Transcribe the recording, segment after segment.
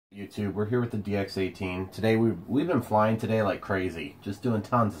YouTube, we're here with the DX18. Today we've been flying today like crazy, just doing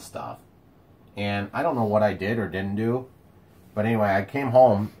tons of stuff. And I don't know what I did or didn't do, but anyway, I came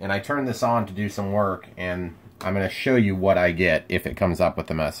home and I turned this on to do some work, and I'm going to show you what I get if it comes up with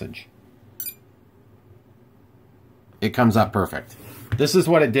the message. It comes up perfect. This is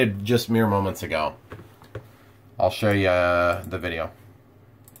what it did just mere moments ago. I'll show you the video.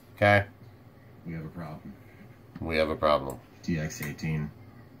 Okay? We have a problem. We have a problem. DX18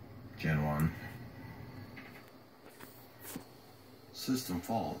 Gen1. System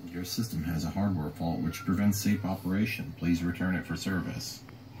fault. Your system has a hardware fault which prevents safe operation. Please return it for service.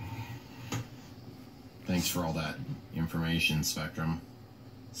 Thanks for all that information, Spektrum.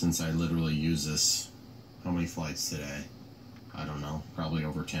 Since I literally use this, how many flights today? I don't know, probably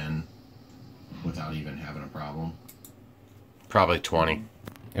over 10 without even having a problem. Probably 20.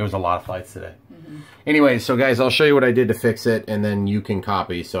 It was a lot of flights today. Anyway, so guys, I'll show you what I did to fix it, and then you can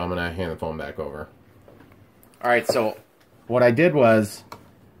copy, so I'm going to hand the phone back over. Alright, so what I did was,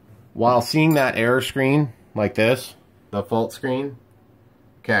 while seeing that error screen, like this, the fault screen,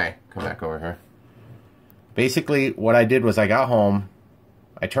 okay, come back over here. Basically, what I did was I got home,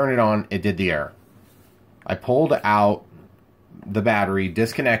 I turned it on, it did the error. I pulled out the battery,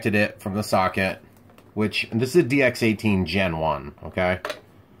 disconnected it from the socket, which, this is a DX18 Gen1, okay?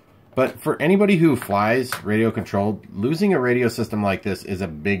 But for anybody who flies radio controlled, losing a radio system like this is a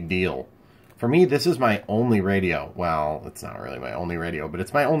big deal. For me, this is my only radio. Well, it's not really my only radio, but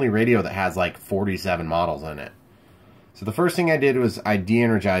it's my only radio that has like 47 models in it. So the first thing I did was I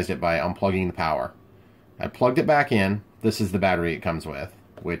de-energized it by unplugging the power. I plugged it back in. This is the battery it comes with,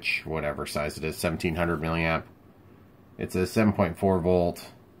 which, whatever size it is, 1700 milliamp. It's a 7.4 volt,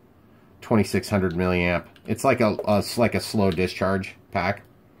 2600 milliamp. It's like a slow discharge pack.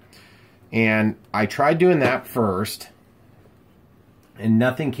 And I tried doing that first, and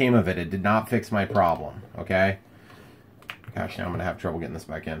nothing came of it. It did not fix my problem, okay? Gosh, now I'm going to have trouble getting this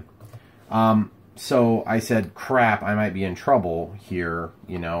back in. So I said, crap, I might be in trouble here,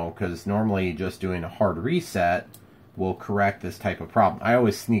 you know, because normally just doing a hard reset will correct this type of problem. I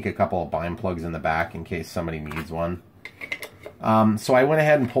always sneak a couple of bind plugs in the back in case somebody needs one. So I went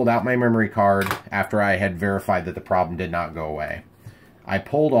ahead and pulled out my memory card after I had verified that the problem did not go away. I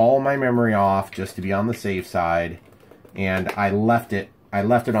pulled all my memory off just to be on the safe side, and I left it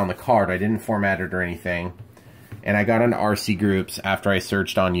on the card. I didn't format it or anything. And I got into RC groups after I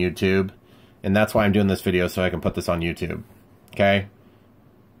searched on YouTube, and that's why I'm doing this video, so I can put this on YouTube. Okay?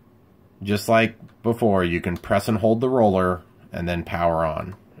 Just like before, you can press and hold the roller and then power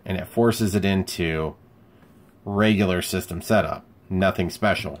on, and it forces it into regular system setup. Nothing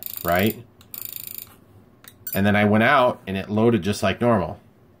special, right? And then I went out and it loaded just like normal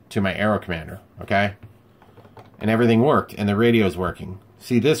to my Aero Commander, okay? And everything worked, and the radio's working.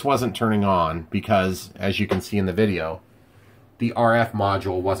 See, this wasn't turning on because, as you can see in the video, the RF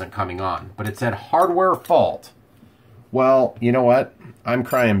module wasn't coming on, but it said hardware fault. Well, you know what? I'm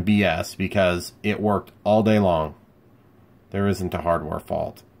crying BS because it worked all day long. There isn't a hardware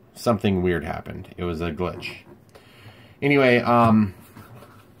fault. Something weird happened. It was a glitch. Anyway,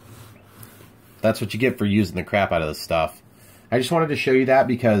 that's what you get for using the crap out of this stuff. I just wanted to show you that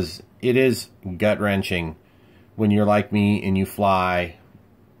because it is gut-wrenching when you're like me and you fly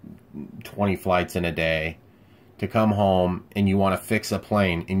 20 flights in a day to come home and you want to fix a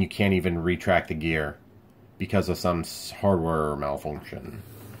plane and you can't even retract the gear because of some hardware malfunction.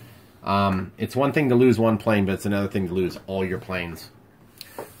 It's one thing to lose one plane, but it's another thing to lose all your planes.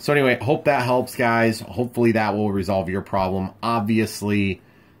 So anyway, hope that helps, guys. Hopefully that will resolve your problem. Obviously,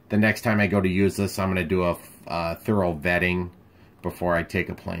 the next time I go to use this, I'm going to do a thorough vetting before I take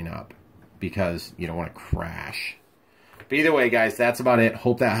a plane up, because you don't want to crash. But either way, guys, that's about it.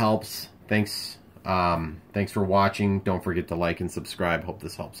 Hope that helps. Thanks for watching. Don't forget to like and subscribe. Hope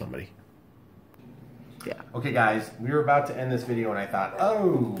this helps somebody. Yeah. Okay, guys, we were about to end this video, and I thought,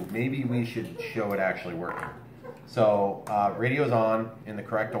 oh, maybe we should show it actually working. So, radio's on in the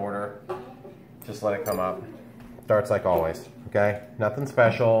correct order. Just let it come up. Starts like always. Okay, nothing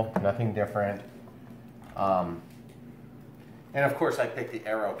special, nothing different. And of course I picked the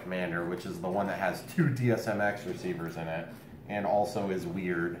Aero Commander, which is the one that has 2 DSMX receivers in it, and also is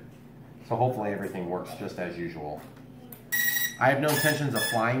weird. So hopefully everything works just as usual. I have no intentions of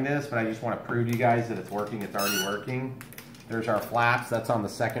flying this, but I just want to prove to you guys that it's working. It's already working. There's our flaps, that's on the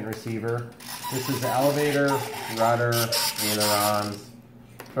second receiver. This is the elevator, rudder, ailerons.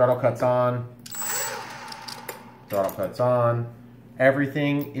 Throttle cuts on. Throttle cuts on.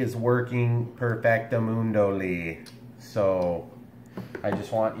 Everything is working perfectamundoli. So I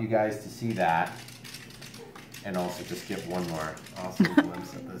just want you guys to see that. And also just get one more awesome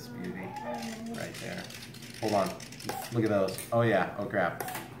glimpse at this Hold on. Look at those. Oh yeah. Oh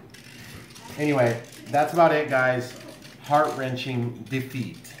crap. Anyway, that's about it, guys. Heart-wrenching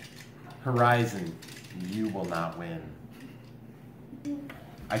defeat. Horizon, you will not win.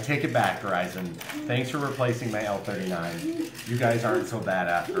 I take it back, Horizon. Thanks for replacing my L39. You guys aren't so bad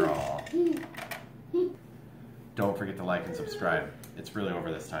after all. Don't forget to like and subscribe. It's really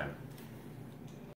over this time.